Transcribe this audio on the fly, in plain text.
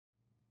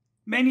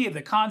Many of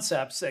the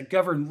concepts that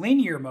govern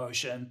linear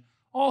motion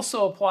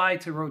also apply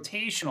to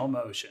rotational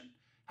motion.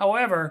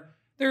 However,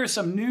 there are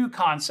some new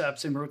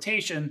concepts in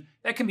rotation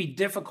that can be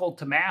difficult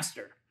to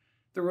master.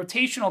 The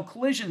Rotational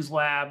Collisions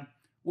Lab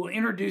will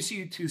introduce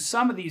you to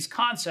some of these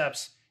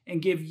concepts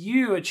and give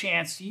you a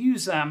chance to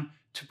use them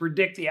to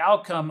predict the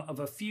outcome of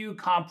a few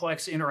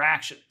complex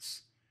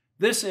interactions.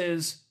 This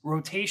is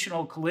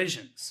rotational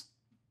collisions.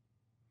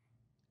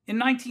 In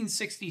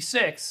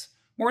 1966,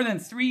 more than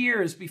 3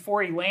 years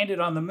before he landed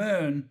on the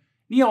moon,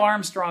 Neil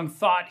Armstrong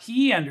thought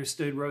he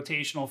understood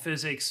rotational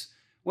physics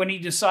when he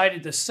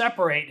decided to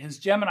separate his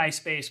Gemini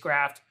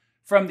spacecraft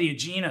from the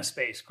Agena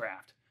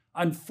spacecraft.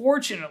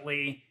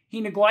 Unfortunately,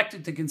 he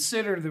neglected to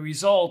consider the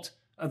result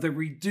of the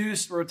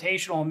reduced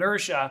rotational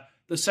inertia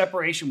the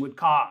separation would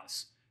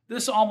cause.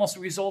 This almost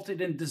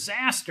resulted in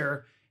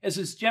disaster as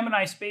his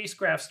Gemini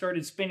spacecraft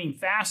started spinning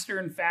faster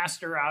and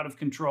faster out of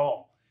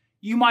control.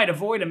 You might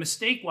avoid a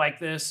mistake like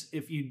this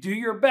if you do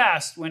your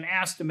best when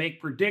asked to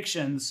make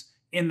predictions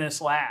in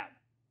this lab.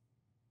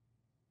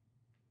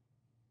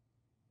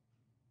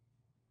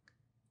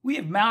 We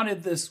have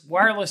mounted this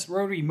wireless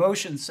rotary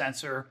motion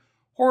sensor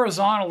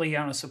horizontally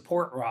on a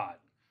support rod.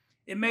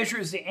 It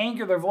measures the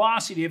angular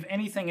velocity of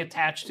anything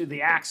attached to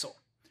the axle.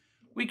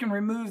 We can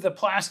remove the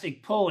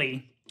plastic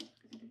pulley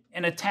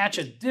and attach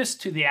a disc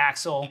to the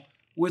axle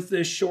with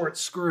this short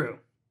screw.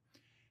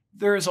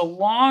 There is a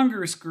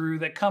longer screw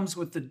that comes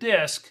with the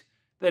disc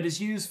that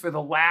is used for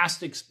the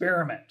last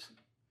experiment.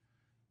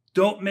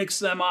 Don't mix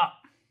them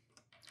up.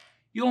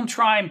 You'll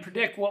try and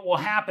predict what will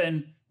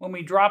happen when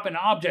we drop an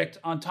object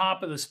on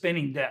top of the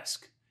spinning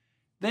disc.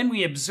 Then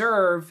we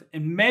observe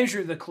and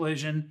measure the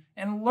collision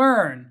and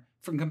learn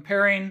from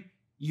comparing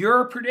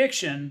your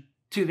prediction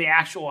to the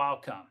actual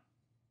outcome.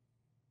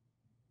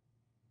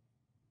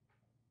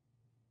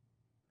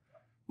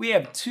 We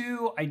have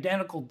two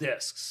identical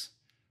discs.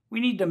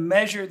 We need to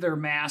measure their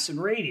mass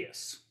and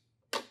radius.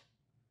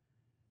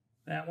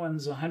 That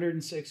one's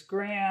 106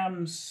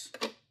 grams.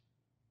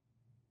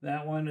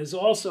 That one is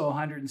also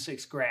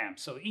 106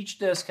 grams. So each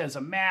disc has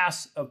a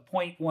mass of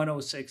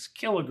 0.106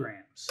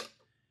 kilograms.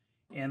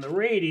 And the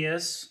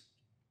radius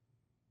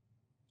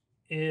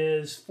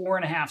is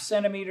 4.5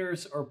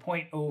 centimeters or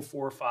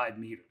 0.045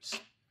 meters.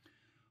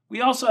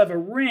 We also have a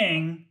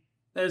ring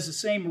that has the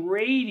same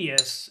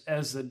radius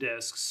as the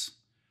discs,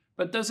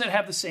 but doesn't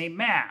have the same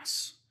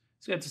mass.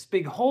 It's got this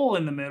big hole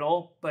in the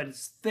middle, but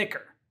it's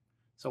thicker.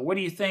 So what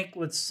do you think?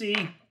 Let's see.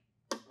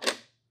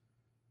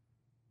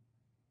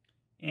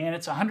 And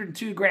it's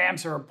 102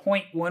 grams or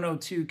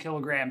 0.102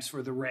 kilograms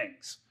for the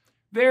rings.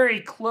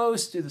 Very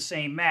close to the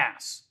same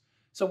mass.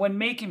 So when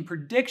making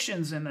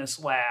predictions in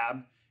this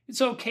lab,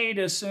 it's okay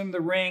to assume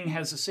the ring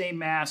has the same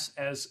mass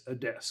as a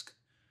disc.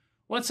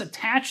 Let's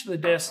attach the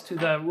disc to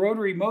the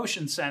rotary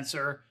motion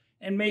sensor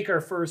and make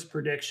our first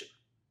prediction.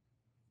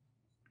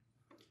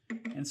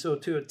 And so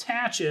to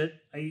attach it,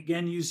 I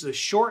again use the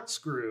short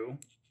screw.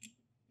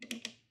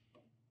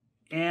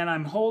 And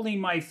I'm holding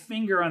my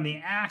finger on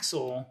the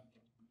axle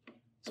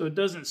so it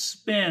doesn't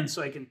spin,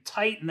 so I can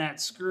tighten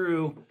that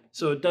screw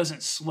so it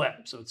doesn't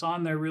slip. So it's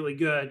on there really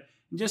good.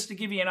 And just to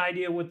give you an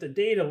idea what the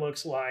data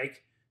looks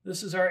like,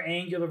 this is our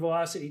angular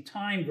velocity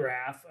time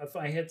graph. If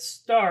I hit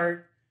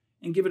start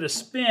and give it a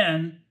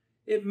spin,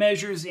 it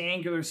measures the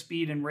angular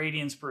speed in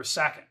radians per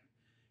second.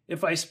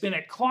 If I spin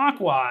it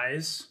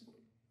clockwise,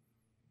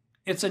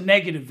 it's a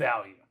negative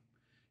value.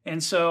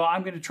 And so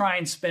I'm going to try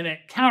and spin it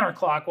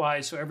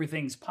counterclockwise so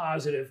everything's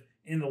positive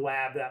in the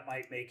lab. That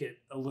might make it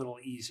a little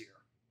easier.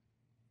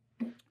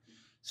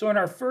 So in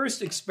our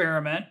first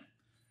experiment,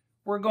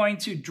 we're going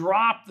to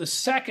drop the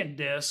second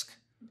disc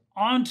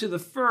onto the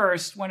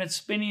first when it's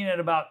spinning at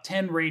about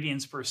 10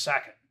 radians per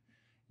second.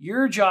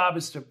 Your job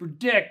is to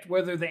predict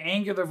whether the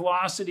angular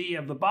velocity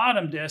of the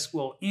bottom disc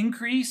will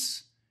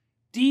increase,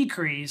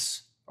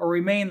 decrease, or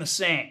remain the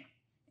same.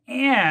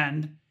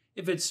 And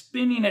if it's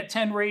spinning at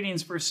 10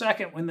 radians per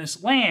second when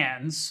this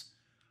lands,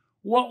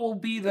 what will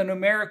be the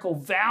numerical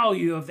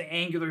value of the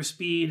angular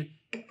speed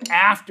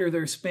after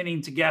they're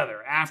spinning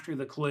together, after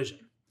the collision?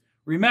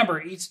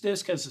 Remember, each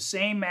disc has the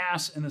same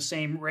mass and the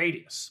same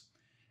radius.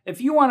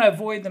 If you want to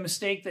avoid the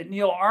mistake that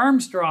Neil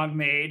Armstrong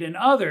made and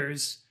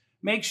others,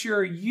 make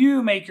sure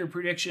you make your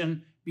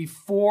prediction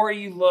before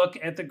you look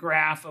at the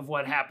graph of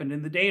what happened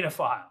in the data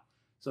file.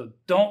 So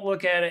don't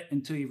look at it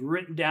until you've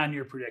written down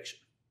your prediction.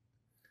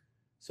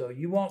 So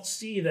you won't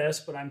see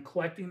this, but I'm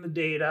collecting the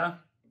data,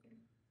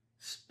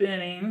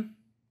 spinning,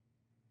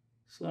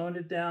 slowing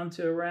it down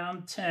to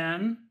around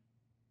 10.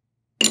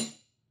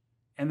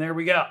 And there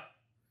we go.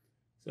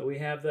 So we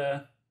have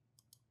the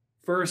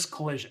first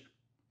collision.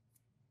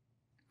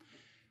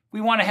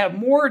 We want to have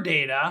more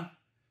data,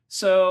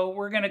 so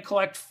we're going to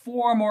collect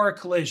 4 more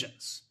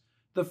collisions.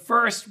 The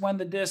first when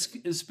the disk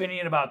is spinning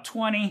at about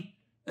 20,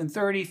 then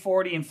 30,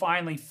 40, and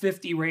finally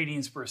 50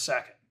 radians per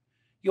second.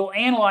 You'll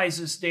analyze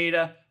this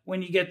data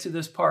when you get to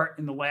this part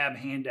in the lab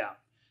handout.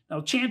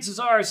 Now, chances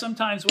are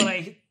sometimes when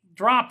I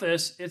drop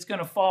this, it's going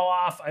to fall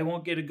off. I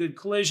won't get a good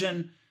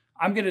collision.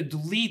 I'm going to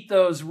delete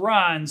those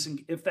runs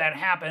if that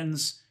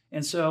happens,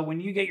 And so when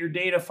you get your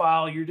data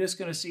file, you're just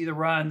going to see the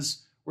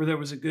runs where there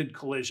was a good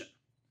collision.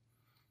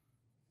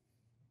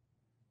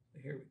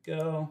 Here we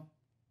go.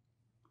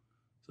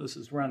 So this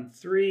is run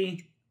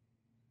 3,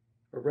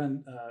 or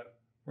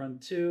run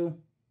 2,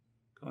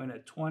 going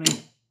at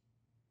 20.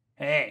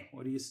 Hey,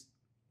 what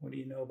do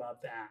you know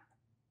about that?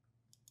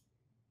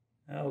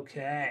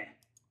 Okay.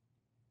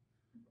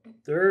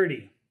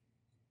 30.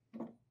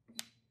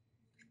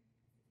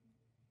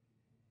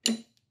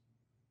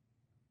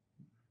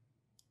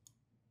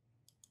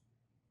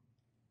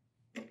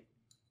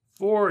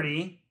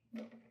 40.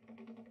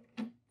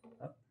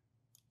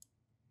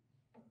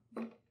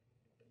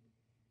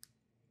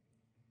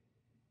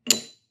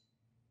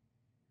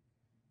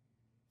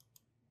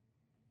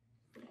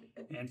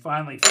 And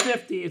finally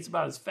 50, it's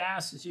about as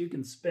fast as you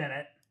can spin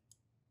it.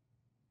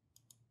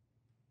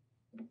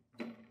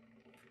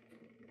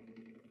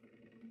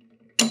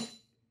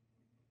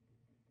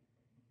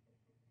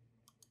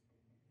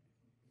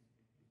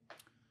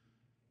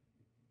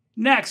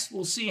 Next,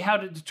 we'll see how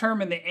to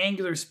determine the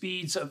angular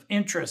speeds of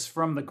interest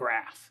from the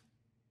graph.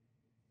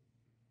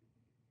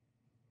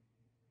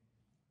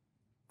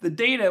 The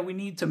data we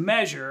need to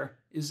measure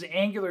is the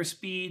angular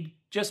speed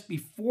just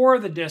before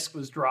the disk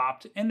was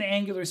dropped and the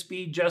angular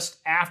speed just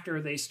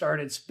after they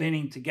started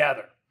spinning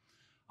together.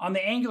 On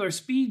the angular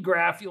speed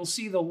graph, you'll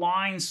see the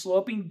line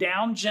sloping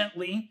down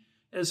gently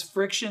as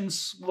friction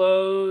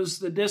slows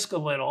the disk a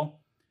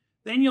little.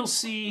 Then you'll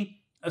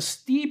see a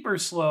steeper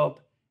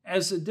slope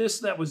as the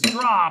disk that was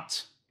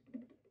dropped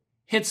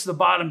hits the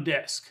bottom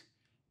disk.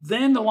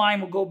 Then the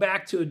line will go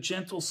back to a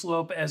gentle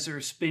slope as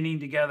they're spinning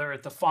together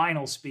at the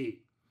final speed.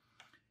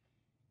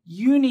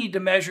 You need to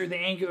measure the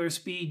angular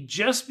speed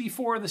just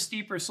before the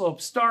steeper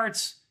slope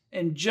starts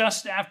and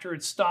just after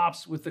it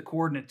stops with the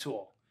coordinate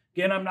tool.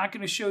 Again, I'm not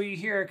going to show you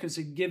here because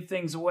it gives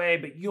things away,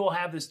 but you'll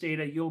have this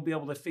data. You'll be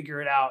able to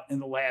figure it out,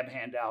 and the lab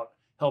handout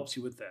helps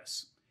you with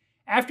this.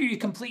 After you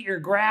complete your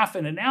graph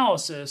and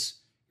analysis,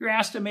 you're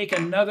asked to make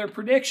another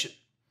prediction.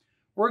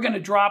 We're going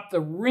to drop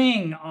the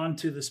ring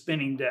onto the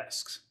spinning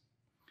disks.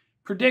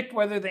 Predict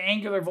whether the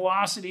angular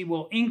velocity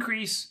will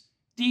increase,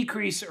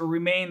 decrease, or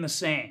remain the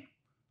same.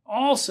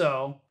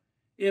 Also,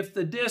 if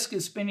the disk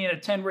is spinning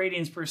at 10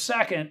 radians per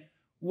second,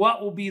 what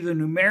will be the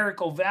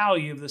numerical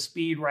value of the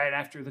speed right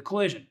after the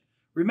collision?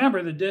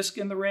 Remember, the disk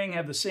and the ring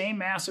have the same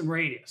mass and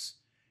radius.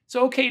 It's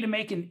okay to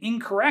make an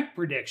incorrect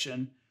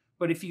prediction,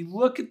 but if you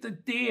look at the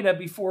data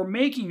before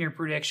making your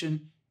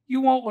prediction,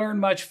 you won't learn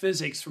much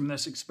physics from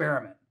this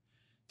experiment.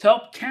 To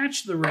help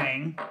catch the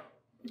ring,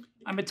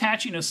 I'm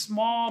attaching a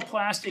small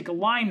plastic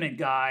alignment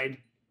guide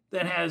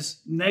that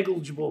has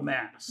negligible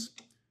mass.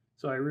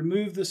 So I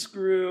remove the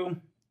screw,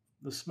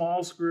 the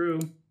small screw.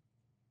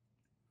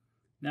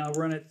 Now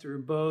run it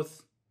through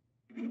both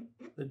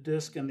the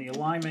disc and the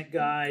alignment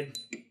guide.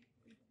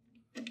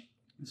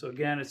 And so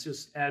again, it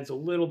just adds a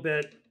little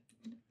bit.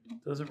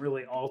 Doesn't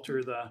really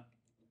alter the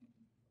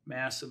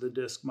mass of the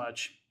disc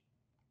much.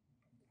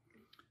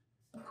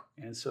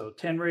 And so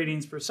 10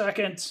 radians per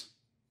second.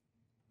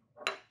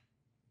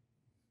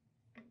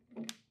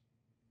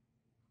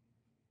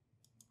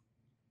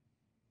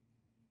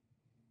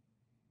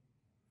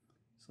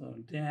 Slow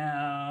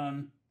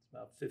down. It's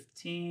about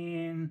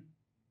 15.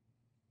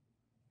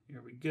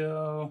 Here we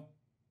go.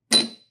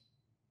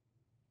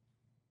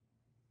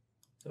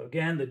 So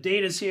again, the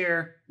data's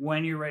here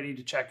when you're ready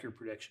to check your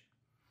prediction.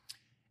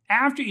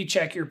 After you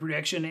check your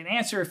prediction and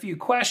answer a few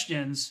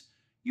questions,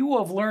 you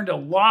will have learned a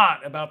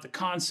lot about the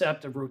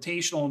concept of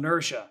rotational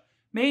inertia,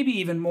 maybe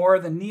even more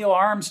than Neil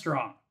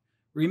Armstrong.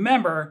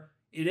 Remember,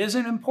 it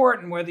isn't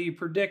important whether you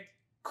predict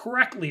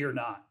correctly or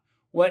not.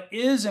 What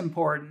is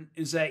important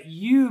is that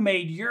you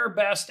made your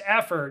best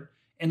effort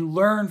and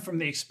learned from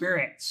the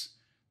experience.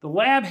 The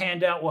lab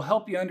handout will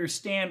help you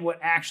understand what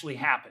actually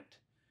happened.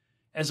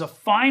 As a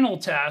final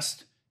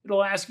test,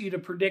 it'll ask you to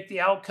predict the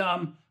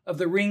outcome of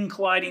the ring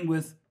colliding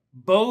with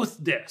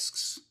both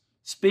disks,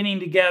 spinning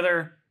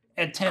together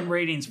at 10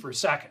 radians per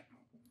second.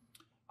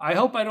 I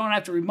hope I don't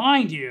have to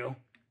remind you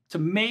to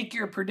make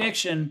your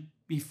prediction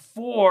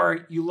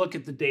before you look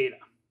at the data.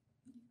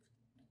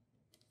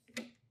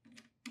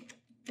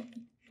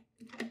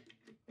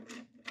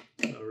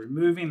 So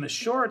removing the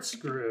short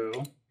screw,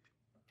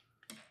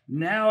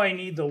 now I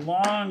need the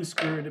long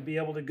screw to be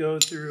able to go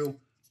through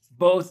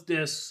both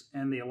disks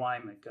and the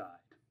alignment guide.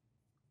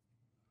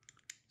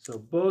 So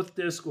both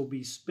disks will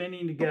be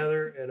spinning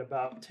together at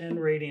about 10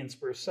 radians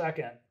per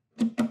second.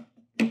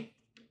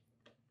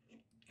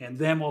 And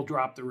then we'll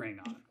drop the ring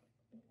on.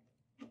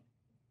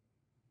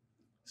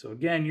 So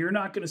again, you're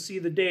not going to see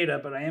the data,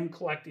 but I am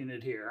collecting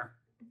it here.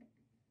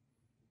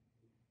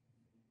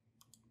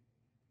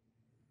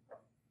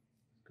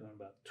 Going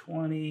about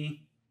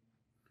 20.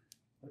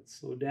 Let's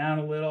slow down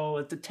a little.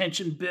 Let the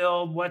tension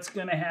build. What's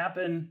going to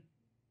happen?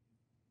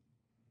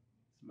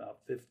 It's about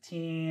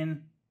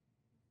 15.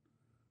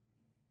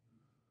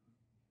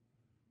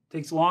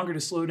 Takes longer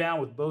to slow down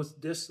with both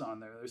discs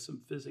on there. There's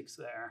some physics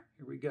there.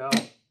 Here we go.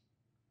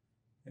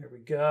 There we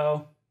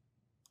go.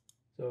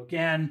 So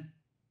again,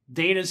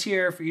 data's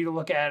here for you to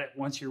look at it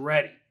once you're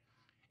ready.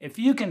 If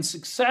you can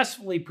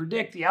successfully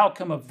predict the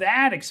outcome of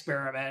that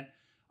experiment,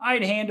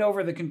 I'd hand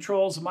over the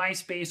controls of my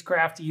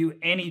spacecraft to you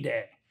any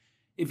day.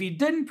 If you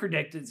didn't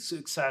predict it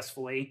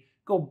successfully,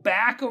 go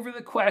back over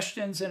the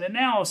questions and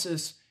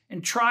analysis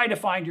and try to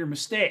find your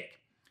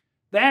mistake.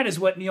 That is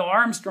what Neil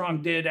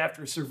Armstrong did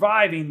after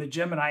surviving the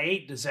Gemini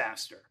 8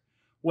 disaster.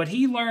 What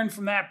he learned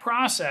from that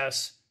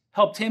process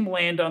helped him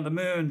land on the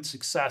moon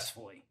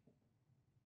successfully.